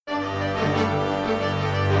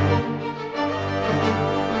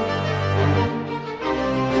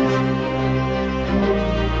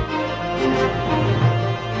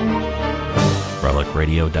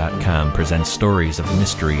RelicRadio.com presents stories of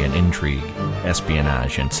mystery and intrigue,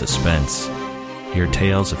 espionage and suspense. Hear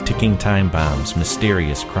tales of ticking time bombs,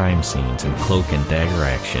 mysterious crime scenes, and cloak and dagger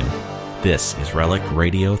action. This is Relic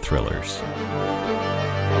Radio Thrillers.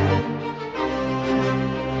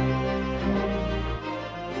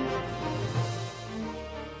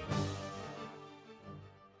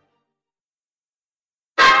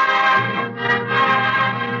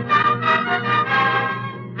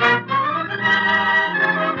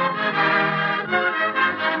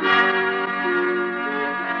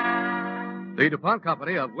 The DuPont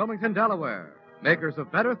Company of Wilmington, Delaware, makers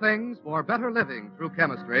of better things for better living through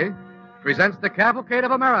chemistry, presents the Cavalcade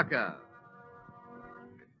of America.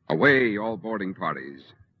 Away, all boarding parties.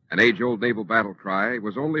 An age-old naval battle cry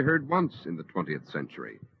was only heard once in the 20th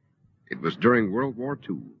century. It was during World War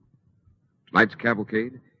II. Tonight's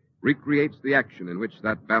Cavalcade recreates the action in which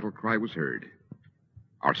that battle cry was heard.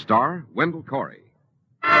 Our star, Wendell Corey.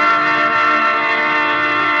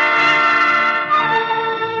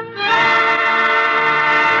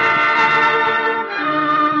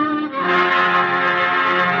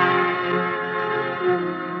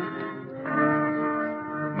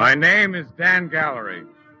 My name is Dan Gallery.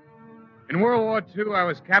 In World War II, I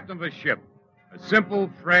was captain of a ship, a simple,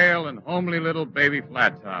 frail, and homely little baby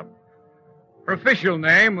flat top. Her official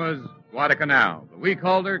name was Guadalcanal, but we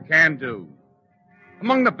called her Can Do.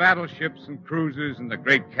 Among the battleships and cruisers and the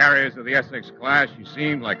great carriers of the Essex class, she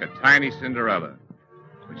seemed like a tiny Cinderella.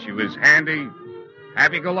 But she was handy,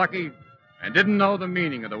 happy-go-lucky, and didn't know the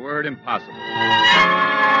meaning of the word impossible.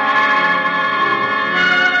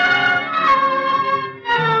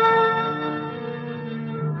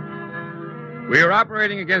 We were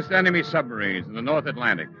operating against enemy submarines in the North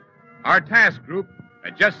Atlantic. Our task group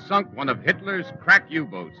had just sunk one of Hitler's crack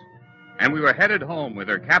U-boats, and we were headed home with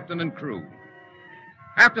her captain and crew.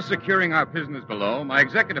 After securing our prisoners below, my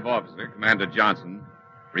executive officer, Commander Johnson,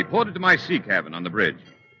 reported to my sea cabin on the bridge.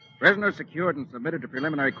 Prisoners secured and submitted to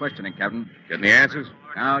preliminary questioning, Captain. Getting the answers?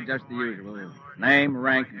 Now, just the usual. Name,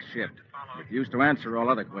 rank, and ship. Refused to answer all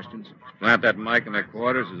other questions. Plant that mic in their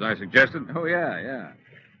quarters, as I suggested? Oh, yeah.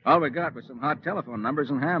 All we got was some hot telephone numbers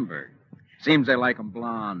in Hamburg. Seems they like 'em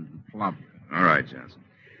blonde and plump. All right, Johnson.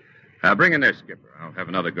 Bring in their skipper. I'll have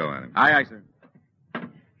another go at him. Aye, sir.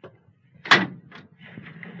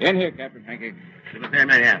 In here, Captain Hankey.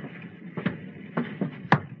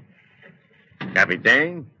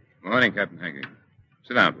 Captain? Morning, Captain Hankey.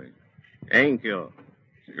 Sit down, please. Thank you.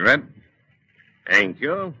 Cigarette? Thank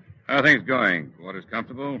you. How are things going? Quarters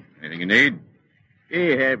comfortable? Anything you need?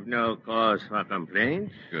 We have no cause for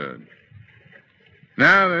complaint. Good.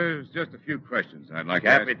 Now, there's just a few questions I'd like to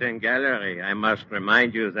ask. Captain Gallery, I must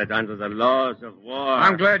remind you that under the laws of war...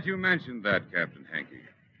 I'm glad you mentioned that, Captain Hankey.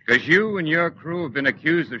 Because you and your crew have been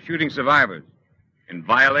accused of shooting survivors in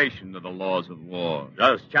violation of the laws of war.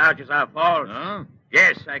 Those charges are false. Huh?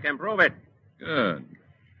 Yes, I can prove it. Good.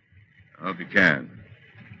 I hope you can.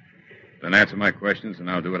 Then answer my questions, and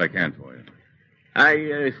I'll do what I can for you.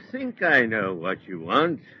 I think I know what you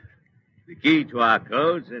want. The key to our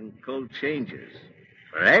codes and code changes.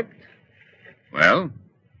 Correct? Well?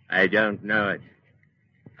 I don't know it.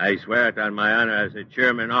 I swear it on my honor as a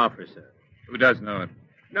German officer. Who does know it?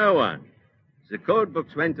 No one. The code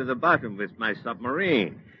books went to the bottom with my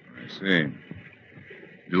submarine. I see.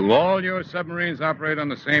 Do all your submarines operate on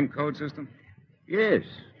the same code system? Yes.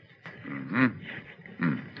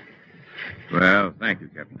 Well, thank you,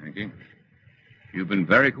 Captain Hankey. You've been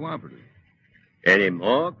very cooperative. Any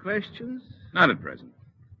more questions? Not at present.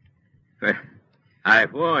 I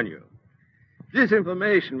warn you. This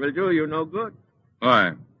information will do you no good.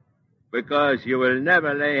 Why? Because you will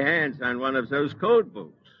never lay hands on one of those code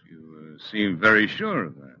books. You seem very sure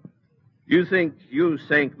of that. You think you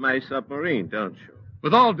sank my submarine, don't you?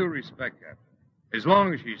 With all due respect, Captain, as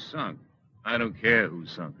long as she's sunk, I don't care who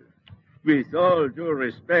sunk her. With all due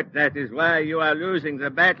respect, that is why you are losing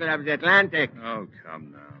the Battle of the Atlantic. Oh,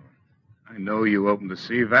 come now. I know you opened the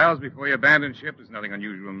sea valves before you abandoned ship. There's nothing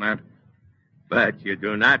unusual in that. But you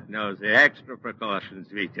do not know the extra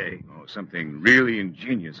precautions we take. Oh, something really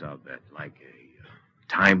ingenious out there, like a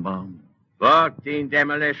time bomb? 14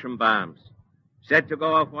 demolition bombs. Set to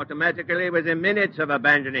go off automatically within minutes of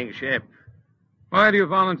abandoning ship. Why do you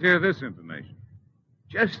volunteer this information?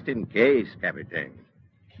 Just in case, Captain.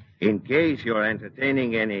 In case you're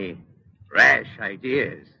entertaining any rash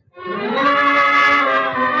ideas.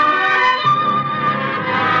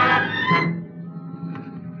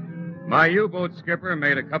 My U-boat skipper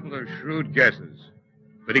made a couple of shrewd guesses,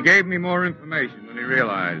 but he gave me more information than he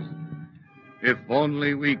realized. If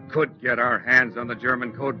only we could get our hands on the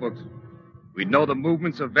German code books, we'd know the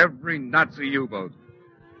movements of every Nazi U-boat.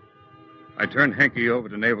 I turned Henke over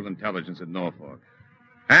to Naval Intelligence at Norfolk.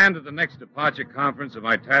 And at the next departure conference of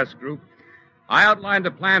my task group, I outlined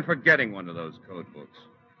a plan for getting one of those code books.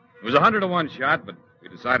 It was 100 to 1 shot, but we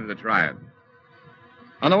decided to try it.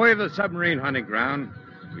 On the way to the submarine hunting ground,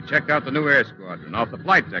 we checked out the new air squadron off the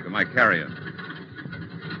flight deck of my carrier.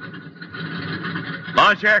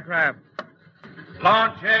 Launch aircraft.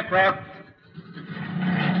 Launch aircraft.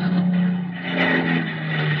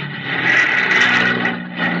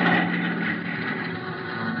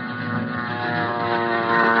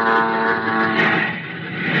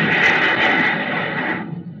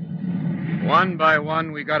 One by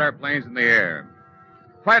one, we got our planes in the air.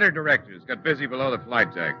 Fighter directors got busy below the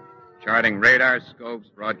flight deck, charting radar scopes,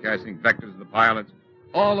 broadcasting vectors to the pilots.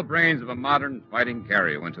 All the brains of a modern fighting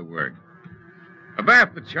carrier went to work.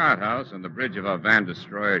 Abaft the chart house on the bridge of our van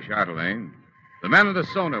destroyer Chatelaine, the men of the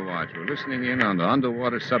sonar watch were listening in on the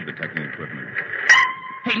underwater sub-detecting equipment.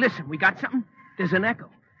 Hey, listen, we got something? There's an echo.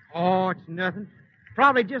 Oh, it's nothing.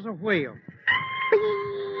 Probably just a whale.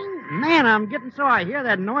 Bing! Man, I'm getting so I hear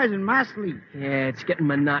that noise in my sleep. Yeah, it's getting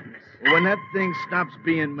monotonous. Well, when that thing stops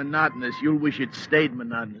being monotonous, you'll wish it stayed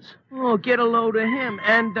monotonous. Oh, get a load of him.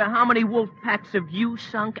 And how many wolf packs have you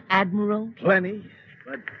sunk, Admiral? Plenty.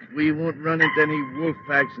 But we won't run into any wolf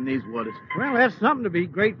packs in these waters. Well, that's something to be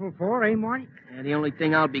grateful for, eh, Marty? Yeah, the only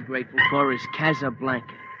thing I'll be grateful for is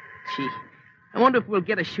Casablanca. Gee, I wonder if we'll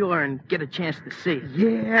get ashore and get a chance to see it.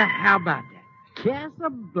 Yeah, how about that?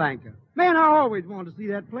 Casablanca. Man, I always wanted to see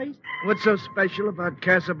that place. What's so special about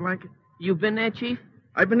Casablanca? You been there, Chief?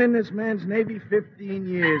 I've been in this man's Navy 15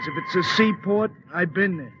 years. If it's a seaport, I've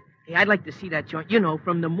been there. Hey, I'd like to see that joint. You know,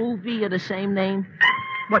 from the movie of the same name.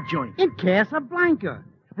 What joint? In Casablanca.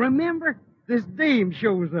 Remember? This dame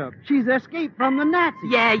shows up. She's escaped from the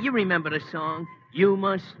Nazis. Yeah, you remember the song. You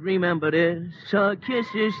must remember this. A kiss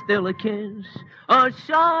is still a kiss. A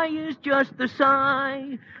sigh is just a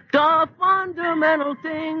sigh. The fundamental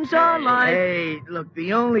things are like... Hey, look,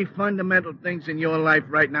 the only fundamental things in your life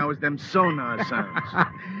right now is them sonar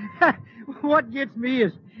sounds. What gets me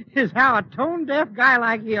is how a tone-deaf guy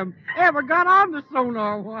like him ever got on the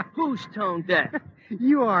sonar. Who's tone deaf?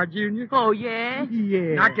 You are, Junior. Oh, yeah?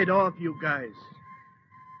 Yeah. Knock it off, you guys.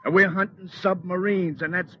 We're hunting submarines,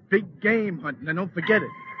 and that's big game hunting, and don't forget it.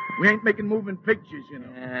 We ain't making moving pictures, you know.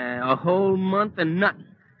 A whole month and nothing.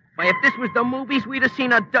 Why, if this was the movies, we'd have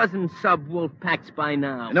seen a dozen sub-wolf packs by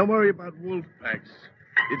now. And don't worry about wolf packs.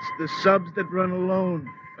 It's the subs that run alone.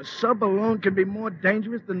 A sub alone can be more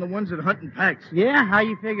dangerous than the ones that hunt in packs. Yeah? How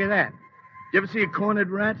you figure that? You ever see a cornered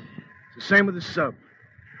rat? It's the same with a sub.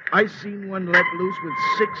 I seen one let loose with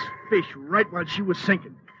 6 fish right while she was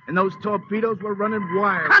sinking. And those torpedoes were running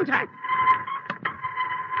wild. Contact!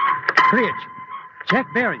 Bridge. Check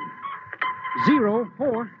bearing. 043.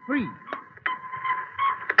 Bearing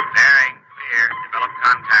clear. Develop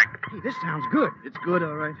contact. Hey, this sounds good. It's good,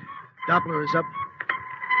 all right. Doppler is up.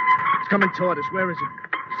 It's coming toward us. Where is it?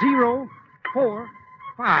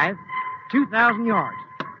 045. 2,000 yards.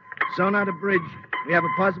 Sonar to bridge. We have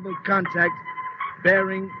a possible contact.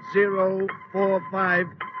 Bearing 045.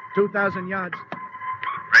 2,000 yards.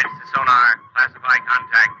 Bridge to sonar. Classify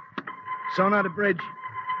contact. Sonar to bridge.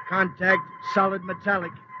 Contact solid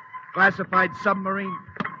metallic. Classified submarine.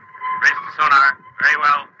 Bridge to sonar. Very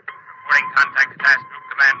well. Reporting contact to task group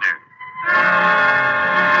commander.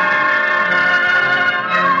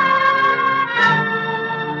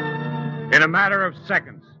 In a matter of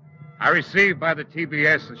seconds, I received by the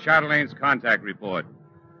TBS the Chatelaine's contact report.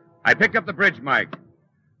 I picked up the bridge mic.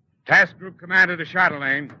 Task group commander to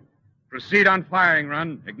Chatelaine. Proceed on firing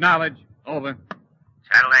run. Acknowledge. Over.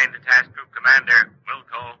 Chatelaine to task group commander.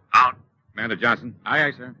 Wilco, out. Commander Johnson. Aye,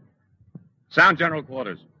 aye, sir. Sound general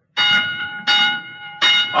quarters.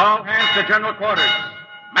 All hands to general quarters.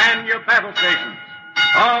 Man your battle stations.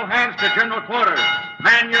 All hands to general quarters.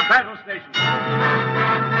 Man your battle stations.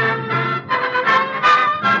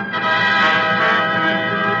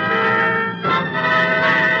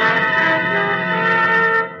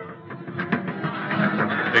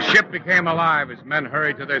 The ship became alive as men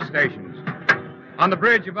hurried to their stations. On the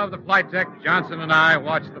bridge above the flight deck, Johnson and I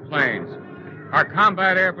watched the planes. Our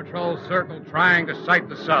combat air patrol circled, trying to sight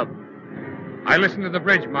the sub. I listened to the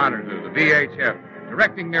bridge monitor, the VHF,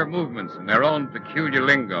 directing their movements in their own peculiar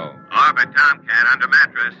lingo. Orbit Tomcat under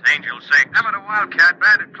mattress. Angel 6. Evan Wildcat.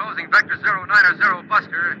 Bandit closing vector 090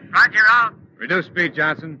 Buster. Roger out. Reduce speed,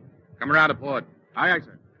 Johnson. Come around to port. Aye, aye,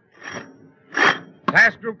 sir.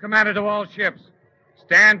 Task group commander to all ships.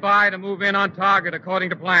 Stand by to move in on target according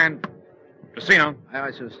to plan. Casino. Aye,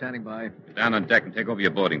 aye, sir. Standing by. Get down on deck and take over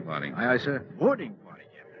your boarding party. Aye, aye, sir. Boarding party,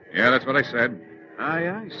 Yeah, that's what I said.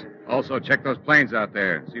 Aye, sir. Also, check those planes out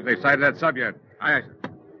there. See if they sighted that sub yet. Aye, sir.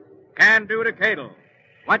 Can do to Cadle.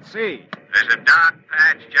 What see? There's a dark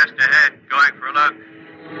patch just ahead. Going for a look.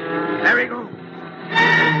 There he goes.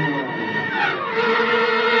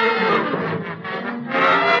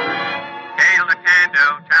 Hail to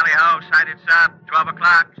Kando. Tally ho. Sighted sub. 12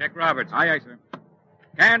 o'clock. Check Roberts. Aye, sir.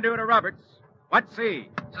 Can do to Roberts. What see?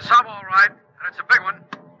 It's a sub, all right. And it's a big one.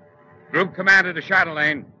 Group commander to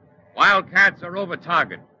Chatelaine. Wildcats are over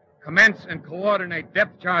target. Commence and coordinate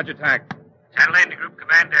depth charge attack. Chatelaine to group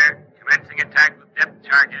commander. Commencing attack with depth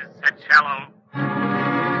charges. Set shallow.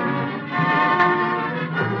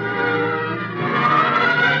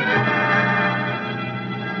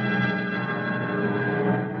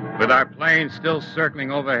 With our planes still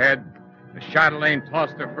circling overhead, the Chatelaine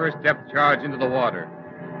tossed her first depth charge into the water.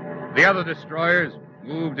 The other destroyers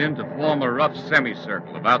moved in to form a rough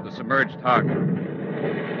semicircle about the submerged target.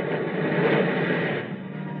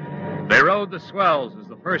 They rode the swells as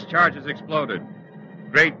the first charges exploded.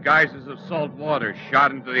 Great geysers of salt water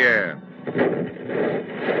shot into the air.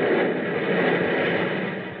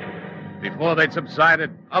 Before they'd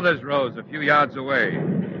subsided, others rose a few yards away.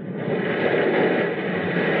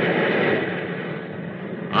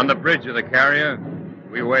 On the bridge of the carrier,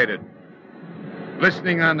 we waited,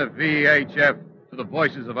 listening on the VHF to the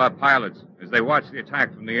voices of our pilots as they watched the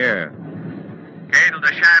attack from the air. Cadle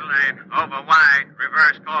to Chatelaine. Over wide.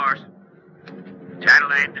 Reverse course.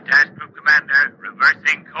 Chatelaine to task group commander.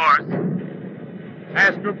 Reversing course.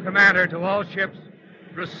 Task group commander to all ships.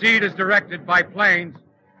 Proceed as directed by planes.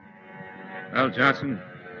 Well, Johnson,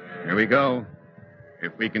 here we go.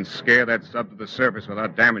 If we can scare that sub to the surface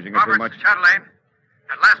without damaging it too Roberts much. to Chatelaine.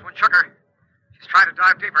 That last one shook her. She's trying to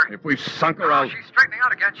dive deeper. If we've sunk her Oh, out. she's straightening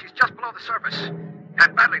out again. She's just below the surface.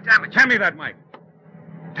 And badly damaged. Hand me that, Mike.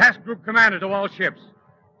 Task group commander to all ships.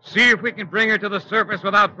 See if we can bring her to the surface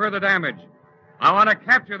without further damage. I want to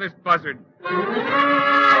capture this buzzard.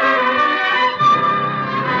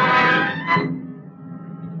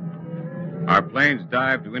 Our planes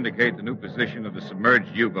dived to indicate the new position of the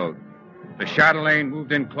submerged U-boat. The Chatelaine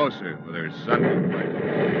moved in closer with her sunroof light.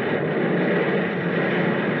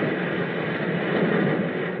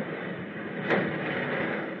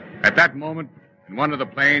 At that moment, in one of the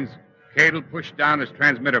planes, Cadle pushed down his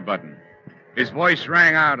transmitter button. His voice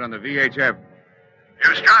rang out on the VHF.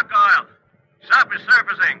 You struck oil. Sub is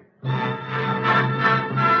surfacing.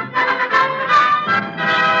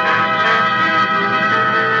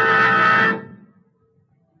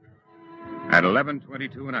 At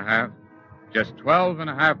 11:22 and a half, just 12 and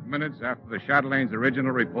a half minutes after the Chatelaine's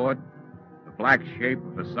original report, the black shape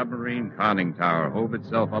of the submarine conning tower hove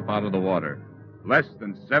itself up out of the water, less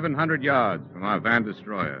than 700 yards from our van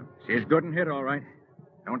destroyer. She's good and hit, all right.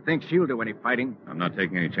 Don't think she'll do any fighting. I'm not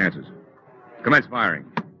taking any chances. Commence firing.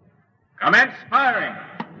 Commence firing.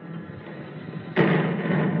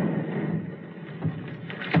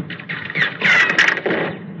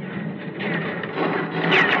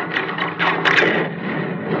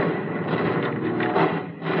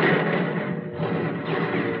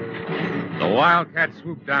 The Wildcat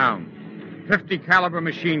swooped down. 50 caliber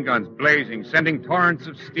machine guns blazing, sending torrents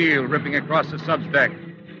of steel ripping across the sub's deck.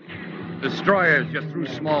 Destroyers just threw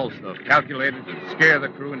small stuff, calculated to scare the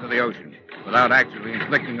crew into the ocean, without actually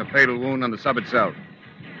inflicting a fatal wound on the sub itself.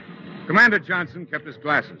 Commander Johnson kept his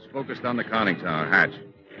glasses focused on the conning tower hatch.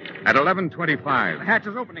 At 11:25... The hatch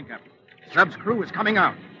is opening, Captain. Sub's crew is coming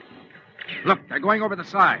out. Look, they're going over the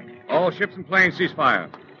side. All ships and planes cease fire.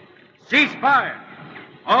 Cease fire.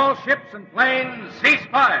 All ships and planes cease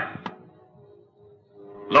fire.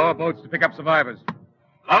 Lower boats to pick up survivors.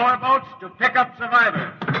 Lower boats to pick up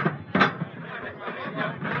survivors.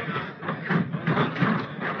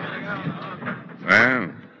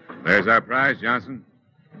 Well, there's our prize, Johnson.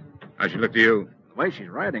 How she look to you? The way she's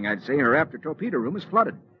riding, I'd say her after torpedo room is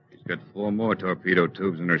flooded. She's got 4 more torpedo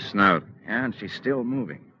tubes in her snout. And she's still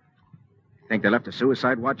moving. Think they left a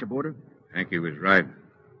suicide watch aboard her? Hanky was right.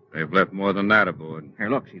 They've left more than that aboard. Here,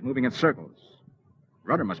 look, she's moving in circles.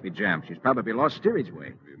 Rudder must be jammed. She's probably lost steerage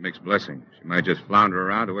way. Mixed blessing. She might just flounder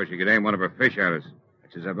around to where she could aim one of her fish at us.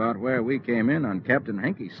 Which is about where we came in on Captain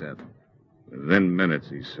Hankey said. Within minutes,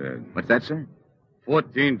 he said. What's that, sir?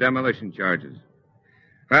 14 demolition charges.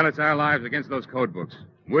 Well, it's our lives against those code books.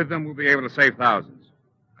 With them, we'll be able to save thousands.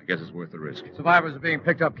 I guess it's worth the risk. Survivors are being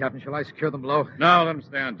picked up, Captain. Shall I secure them below? No, let them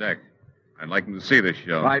stay on deck. I'd like them to see this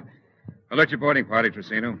show. Right. Alert your boarding party,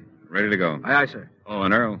 Trissino. Ready to go. Aye, aye, sir. Oh,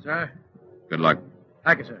 and Earl. Sir? Good luck.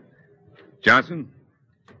 Thank you, sir. Johnson?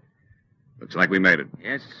 Looks like we made it.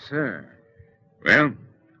 Yes, sir. Well,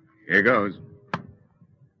 here goes.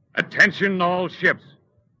 Attention, all ships.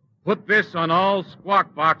 Put this on all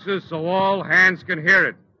squawk boxes so all hands can hear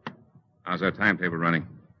it. How's our timetable running?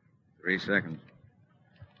 3 seconds.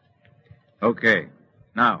 Okay.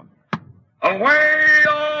 Now. Away,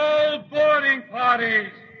 all boarding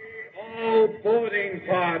parties! All boarding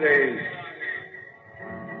parties!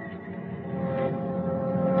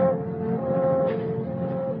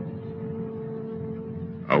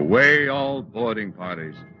 Away, all boarding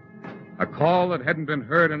parties. A call that hadn't been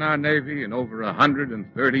heard in our Navy in over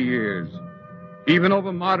 130 years. Even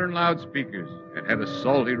over modern loudspeakers, it had a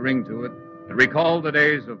salty ring to it that recalled the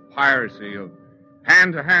days of piracy, of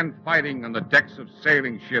hand-to-hand fighting on the decks of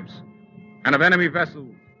sailing ships, and of enemy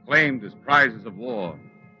vessels claimed as prizes of war.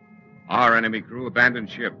 Our enemy crew abandoned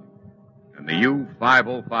ship, and the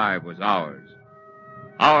U-505 was ours.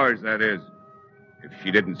 Ours, that is, if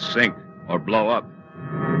she didn't sink or blow up.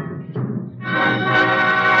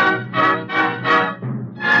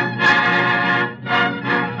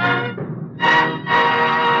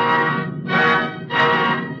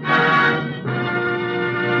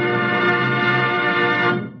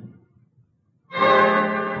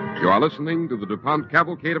 You are listening to the DuPont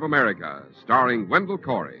Cavalcade of America, starring Wendell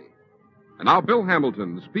Corey. And now Bill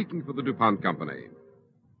Hamilton speaking for the DuPont Company.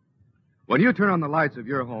 When you turn on the lights of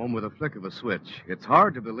your home with a flick of a switch, it's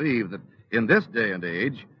hard to believe that in this day and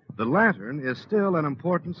age, the lantern is still an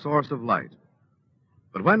important source of light.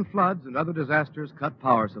 But when floods and other disasters cut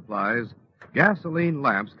power supplies, gasoline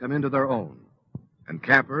lamps come into their own. And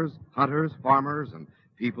campers, hunters, farmers, and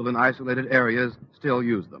people in isolated areas still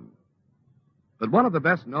use them. But one of the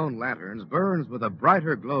best-known lanterns burns with a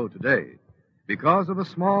brighter glow today because of a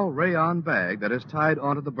small rayon bag that is tied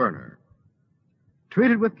onto the burner.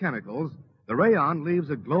 Treated with chemicals, the rayon leaves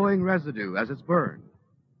a glowing residue as it's burned.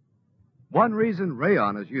 One reason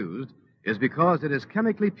rayon is used is because it is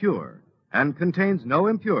chemically pure and contains no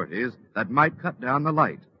impurities that might cut down the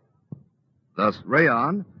light. Thus,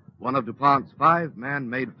 rayon, one of DuPont's 5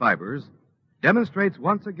 man-made fibers, demonstrates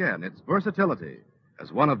once again its versatility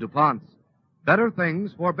as one of DuPont's better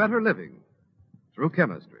things for better living through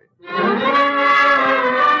chemistry.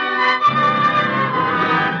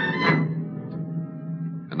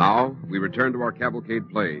 And now we return to our cavalcade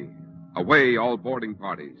play, Away, All Boarding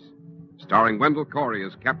Parties, starring Wendell Corey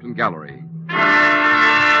as Captain Gallery.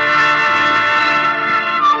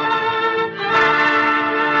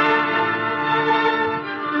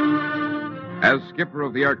 As skipper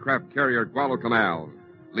of the aircraft carrier Guadalcanal,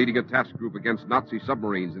 leading a task group against Nazi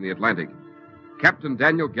submarines in the Atlantic, Captain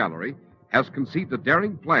Daniel Gallery has conceived a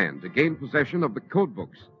daring plan to gain possession of the code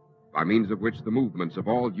books, by means of which the movements of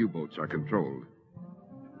all U-boats are controlled.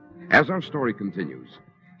 As our story continues,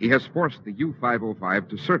 he has forced the U-505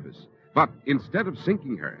 to surface, but instead of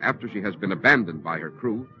sinking her after she has been abandoned by her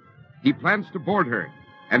crew, he plans to board her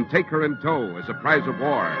and take her in tow as a prize of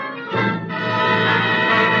war.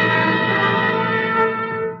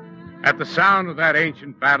 At the sound of that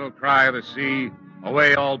ancient battle cry of the sea,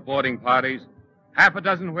 away all boarding parties, half a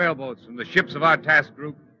dozen whaleboats from the ships of our task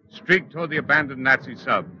group streaked toward the abandoned Nazi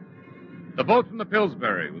sub. The boat from the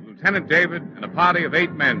Pillsbury, with Lieutenant David and a party of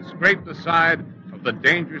 8 men, scraped the side of the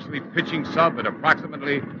dangerously pitching sub at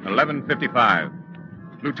approximately 11:55.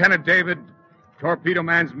 Lieutenant David, torpedo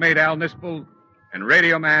man's mate Al Nispel, and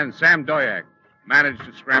radio man Sam Doyak managed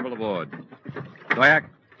to scramble aboard. Doyak,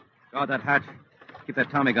 guard that hatch. Keep that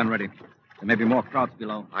Tommy gun ready. There may be more crowds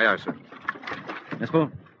below. Aye, aye, sir.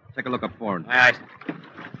 Nispel, take a look up forward. Aye,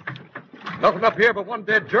 aye. Nothing up here but one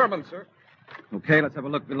dead German, sir. Okay, let's have a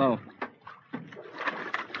look below.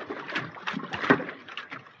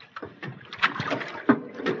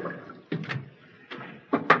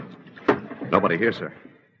 Nobody here, sir.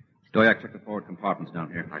 Doyak, check the forward compartments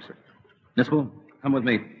down here. Aye, sir. Nispel, come with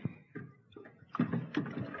me.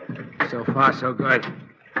 So far, so good.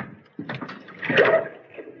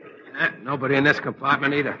 Nobody in this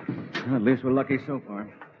compartment either. Well, at least we're lucky so far.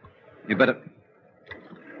 You better...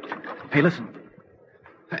 Hey, listen.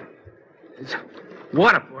 There's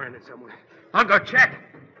water pouring in somewhere. I'll go check.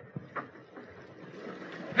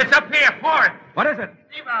 It's up here, pouring. What is it?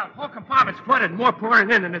 The whole compartment's flooded, more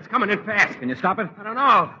pouring in, and it's coming in fast. Can you stop it? I don't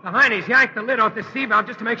know. The Heinies yanked the lid off the sea valve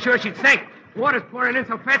just to make sure she'd sink. Water's pouring in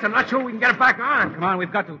so fast, I'm not sure we can get it back on. Come on,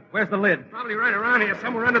 we've got to. Where's the lid? Probably right around here,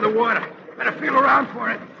 somewhere under the water. Better feel around for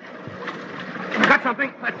it. You got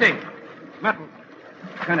something? Let's see. Metal.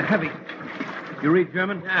 Kind of heavy. You read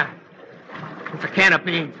German? Yeah. It's a can of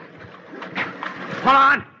beans. Hold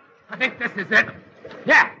on. I think this is it.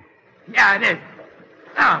 Yeah. Yeah, it is.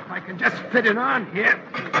 Now, if I can just fit it on here.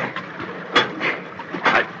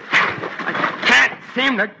 I can't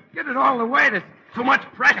seem to get it all the way. There's too much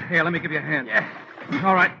pressure. Here, let me give you a hand. Yeah.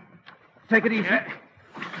 All right. Take it easy. Yeah.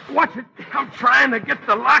 Watch it. I'm trying to get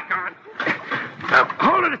the lock on.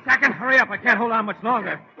 Hold it a second. Hurry up. I can't hold on much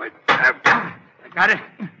longer. Wait. I got it.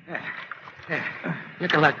 Yeah. You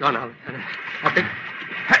can let go now, Lieutenant. I think...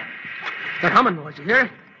 Hey, that humming noise, you hear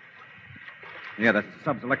it? Yeah, that's the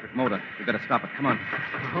sub's electric motor. We better stop it. Come on.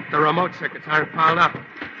 I hope the remote circuits aren't piled up.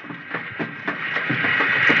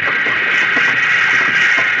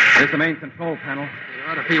 Here's the main control panel. There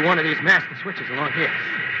ought to be one of these master switches along here.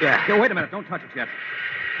 Yeah. Hey, wait a minute. Don't touch it yet.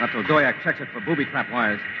 Not till Doyak checks it for booby trap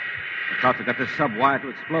wires. The Krauts have got this sub wired to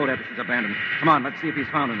explode after she's abandoned. Come on, let's see if he's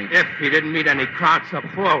found any. If he didn't meet any Krauts up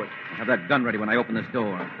forward. I'll have that gun ready when I open this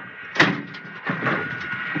door.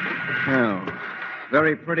 Oh,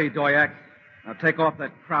 very pretty, Doyak. Now take off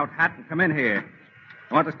that Kraut hat and come in here.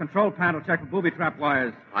 I want this control panel checked for booby trap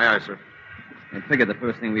wires. Aye, sir. I figured the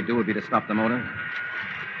first thing we'd do would be to stop the motor.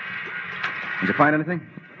 Did you find anything?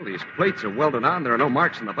 Well, these plates are welded on. There are no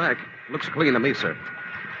marks in the back. Looks clean to me, sir.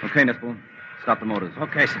 Okay, Nispel. Stop the motors.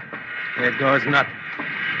 Okay, sir. There goes nothing.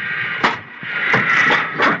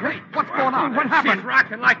 Hey, what's going on? What happened? She's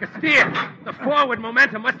rocking like a steer. The forward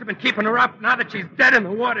momentum must have been keeping her up. Now that she's dead in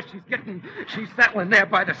the water, she's settling there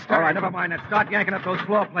by the stern. All right, never mind that. Start yanking up those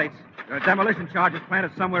floor plates. There are demolition charges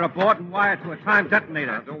planted somewhere aboard and wired to a time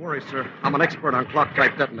detonator. Don't worry, sir. I'm an expert on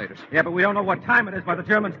clock-type detonators. Yeah, but we don't know what time it is by the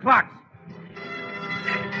Germans' clocks.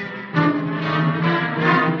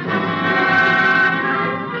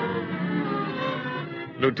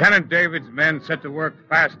 Lieutenant David's men set to work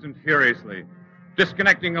fast and furiously,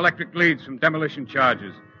 disconnecting electric leads from demolition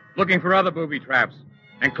charges, looking for other booby traps,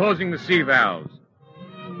 and closing the sea valves.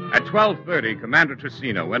 At 12:30, Commander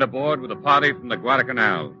Trissino went aboard with a party from the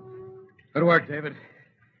Guadalcanal. Good work, David.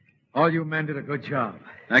 All you men did a good job.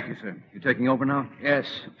 Thank you, sir. You taking over now? Yes.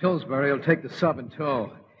 Pillsbury will take the sub in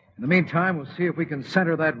tow. In the meantime, we'll see if we can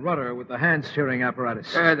center that rudder with the hand-steering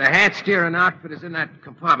apparatus. The hand-steering outfit is in that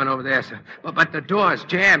compartment over there, sir. But the door's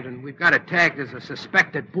jammed, and we've got it tagged as a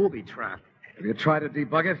suspected booby trap. Have you tried to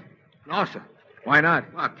debug it? No, sir. Why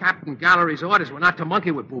not? Well, Captain Gallery's orders were not to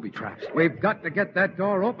monkey with booby traps. We've got to get that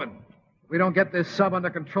door open. If we don't get this sub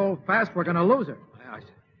under control fast, we're going to lose her. Aye,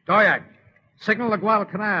 sir. Doyak, signal the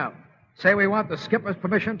Guadalcanal. Say we want the skipper's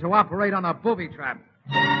permission to operate on a booby trap.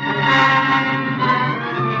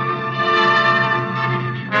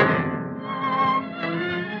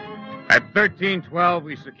 At 13:12,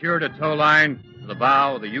 we secured a tow line to the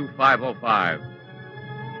bow of the U-505.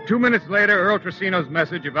 2 minutes later, Earl Trissino's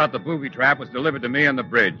message about the booby trap was delivered to me on the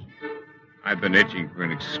bridge. I'd been itching for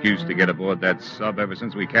an excuse to get aboard that sub ever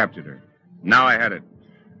since we captured her. Now I had it.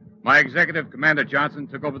 My executive, Commander Johnson,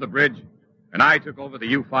 took over the bridge, and I took over the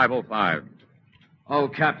U-505. Oh,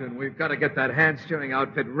 Captain, we've got to get that hand-steering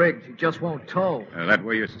outfit rigged. He just won't tow. That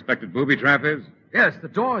where your suspected booby trap is? Yes, the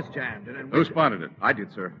door's jammed. And Who spotted it? I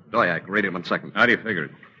did, sir. Doyak, radioman second. How do you figure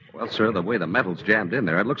it? Well, sir, the way the metal's jammed in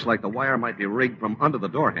there, it looks like the wire might be rigged from under the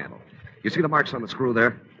door handle. You see the marks on the screw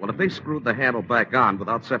there? Well, if they screwed the handle back on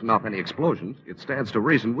without setting off any explosions, it stands to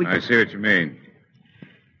reason we can... I see what you mean.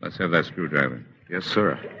 Let's have that screwdriver. Yes,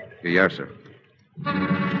 sir. Here you are, sir.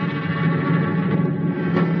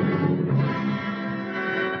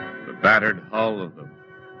 The battered hull of the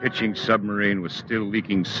pitching submarine was still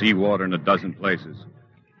leaking seawater in a dozen places.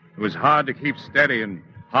 It was hard to keep steady and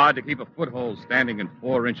hard to keep a foothold standing in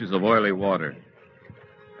 4 inches of oily water.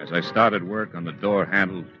 As I started work on the door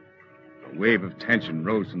handle, a wave of tension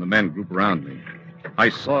rose from the men grouped around me. I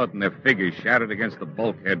saw it in their figures shattered against the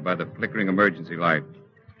bulkhead by the flickering emergency light.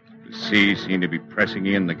 The sea seemed to be pressing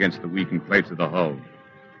in against the weakened plates of the hull.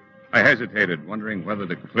 I hesitated, wondering whether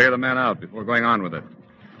to clear the men out before going on with it.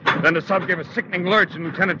 Then the sub gave a sickening lurch, and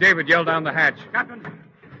Lieutenant David yelled down the hatch.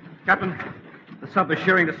 Captain, the sub is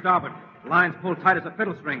shearing to starboard. The line's pulled tight as a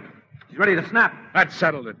fiddle string. She's ready to snap. That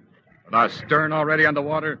settled it. With our stern already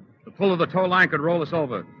underwater, the pull of the tow line could roll us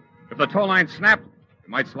over. If the tow line snapped, we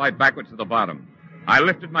might slide backwards to the bottom. I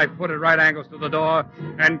lifted my foot at right angles to the door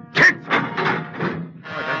and kicked.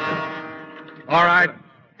 All right.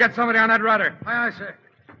 Get somebody on that rudder. Aye, aye, sir.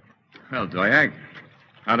 Well, Doyak,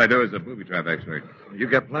 how'd I do as a booby trap expert? You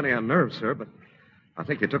got plenty on nerve, sir, but I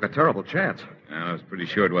think you took a terrible chance. I was pretty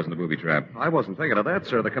sure it wasn't a booby trap. I wasn't thinking of that,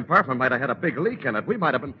 sir. The compartment might have had a big leak in it. We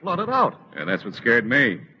might have been flooded out. Yeah, that's what scared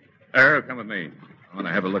me. Earl, come with me. I want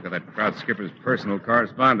to have a look at that Kraut skipper's personal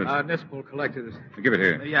correspondence. Nispel collected it. Give it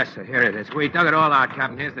here. Yes, sir. Here it is. We dug it all out,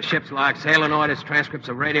 Captain. Here's the ship's log, sailing orders, transcripts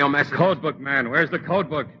of radio messages. Code book, man. Where's the code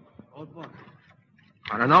book? Code book?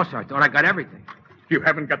 I don't know, sir. I thought I got everything. You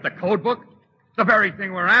haven't got the code book? The very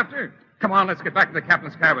thing we're after? Come on, let's get back to the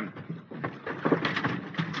captain's cabin.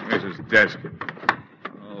 Where's his desk?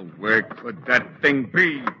 Oh, where could that thing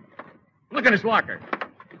be? Look in his locker.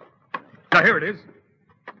 Now, here it is.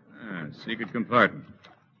 secret compartment.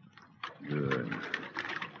 Good.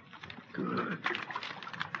 Good.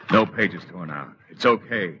 No pages torn out. It's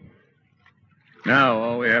okay. Now,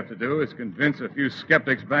 all we have to do is convince a few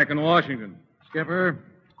skeptics back in Washington. Skipper,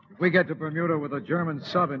 if we get to Bermuda with a German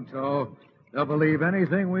sub in tow, they'll believe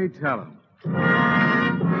anything we tell them.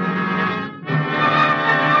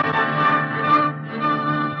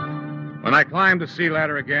 When I climbed the sea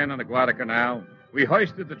ladder again on the Guadalcanal, we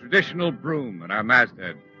hoisted the traditional broom at our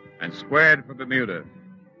masthead and squared for Bermuda.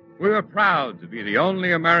 We were proud to be the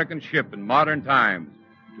only American ship in modern times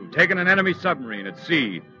to have taken an enemy submarine at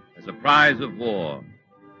sea as a prize of war.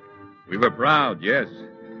 We were proud, yes,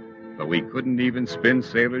 but we couldn't even spin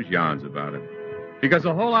sailors' yarns about it because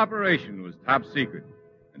the whole operation was top secret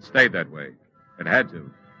and stayed that way. It had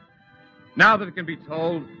to. Now that it can be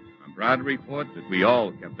told, I'm proud to report that we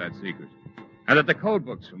all kept that secret and that the code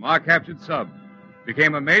books from our captured sub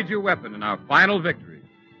became a major weapon in our final victory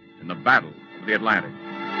in the Battle of the Atlantic.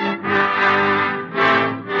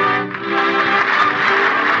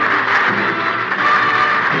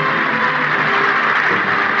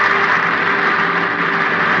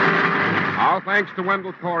 Our thanks to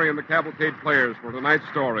Wendell Corey and the Cavalcade Players for tonight's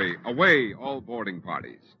story, Away All Boarding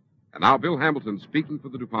Parties. And now Bill Hamilton speaking for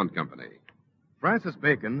the DuPont Company. Francis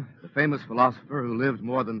Bacon, the famous philosopher who lived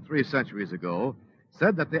more than 3 centuries ago,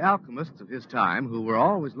 said that the alchemists of his time, who were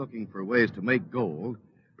always looking for ways to make gold,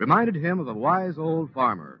 reminded him of a wise old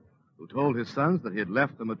farmer who told his sons that he had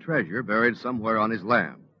left them a treasure buried somewhere on his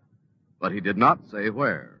land. But he did not say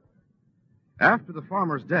where. After the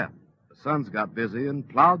farmer's death, the sons got busy and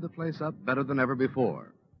plowed the place up better than ever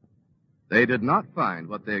before. They did not find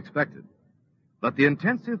what they expected, but the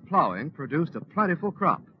intensive plowing produced a plentiful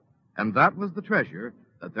crop, and that was the treasure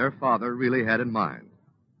that their father really had in mind.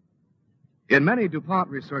 In many DuPont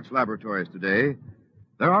research laboratories today,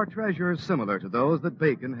 there are treasures similar to those that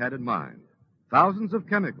Bacon had in mind. Thousands of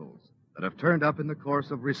chemicals that have turned up in the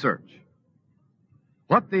course of research.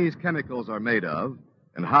 What these chemicals are made of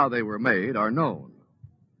and how they were made are known,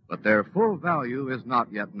 but their full value is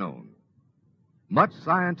not yet known. Much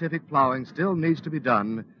scientific plowing still needs to be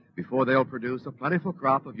done before they'll produce a plentiful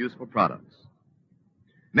crop of useful products.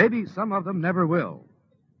 Maybe some of them never will,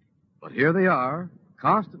 but here they are,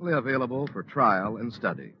 constantly available for trial and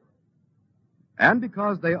study. And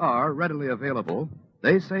because they are readily available,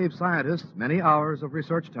 they save scientists many hours of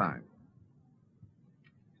research time.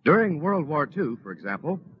 During World War II, for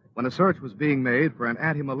example, when a search was being made for an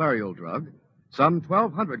anti-malarial drug, some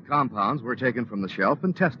 1,200 compounds were taken from the shelf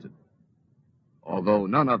and tested. Although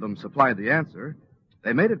none of them supplied the answer,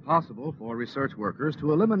 they made it possible for research workers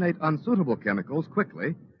to eliminate unsuitable chemicals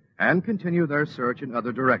quickly and continue their search in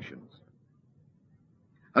other directions.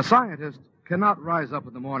 A scientist cannot rise up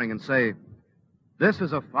in the morning and say, "This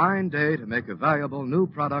is a fine day to make a valuable new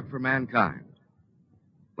product for mankind."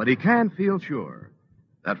 But he can feel sure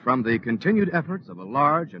that from the continued efforts of a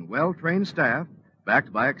large and well-trained staff,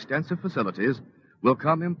 backed by extensive facilities, will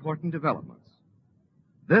come important developments.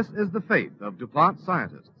 This is the fate of DuPont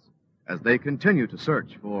scientists as they continue to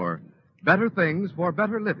search for better things for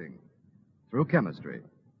better living through chemistry.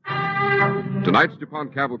 Tonight's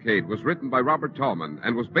DuPont Cavalcade was written by Robert Tallman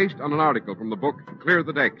and was based on an article from the book Clear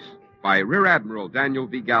the Decks by Rear Admiral Daniel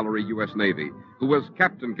V. Gallery, U.S. Navy, who was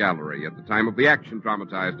Captain Gallery at the time of the action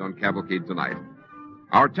dramatized on Cavalcade tonight.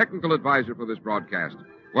 Our technical advisor for this broadcast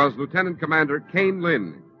was Lieutenant Commander Kane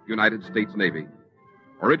Lynn, United States Navy.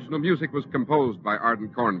 Original music was composed by Arden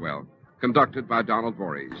Cornwell, conducted by Donald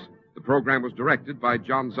Voorhees. The program was directed by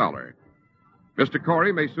John Zoller. Mr.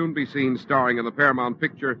 Corey may soon be seen starring in the Paramount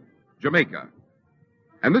picture Jamaica.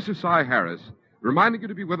 And this is Cy Harris, reminding you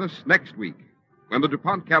to be with us next week when the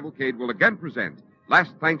DuPont Cavalcade will again present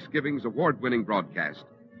last Thanksgiving's award-winning broadcast,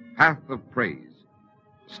 Path of Praise.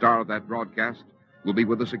 The star of that broadcast will be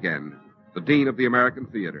with us again, the Dean of the American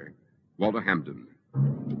Theater, Walter Hampden.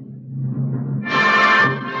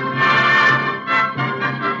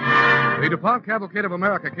 The DuPont Cavalcade of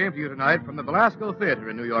America came to you tonight from the Belasco Theater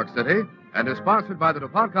in New York City and is sponsored by the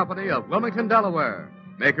DuPont Company of Wilmington, Delaware,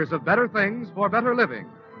 makers of better things for better living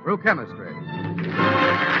through chemistry.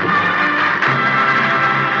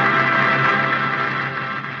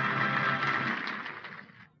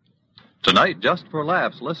 Tonight, just for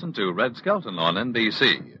laughs, listen to Red Skelton on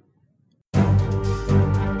NBC.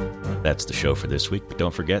 That's the show for this week, but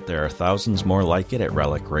don't forget there are thousands more like it at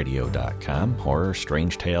relicradio.com. Horror,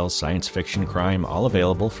 strange tales, science fiction, crime, all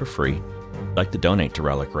available for free. If you'd like to donate to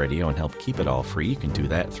Relic Radio and help keep it all free, you can do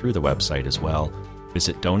that through the website as well.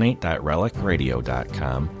 Visit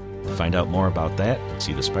donate.relicradio.com to find out more about that and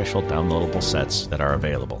see the special downloadable sets that are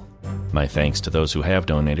available. My thanks to those who have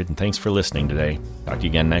donated, and thanks for listening today. Talk to you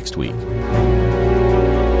again next week.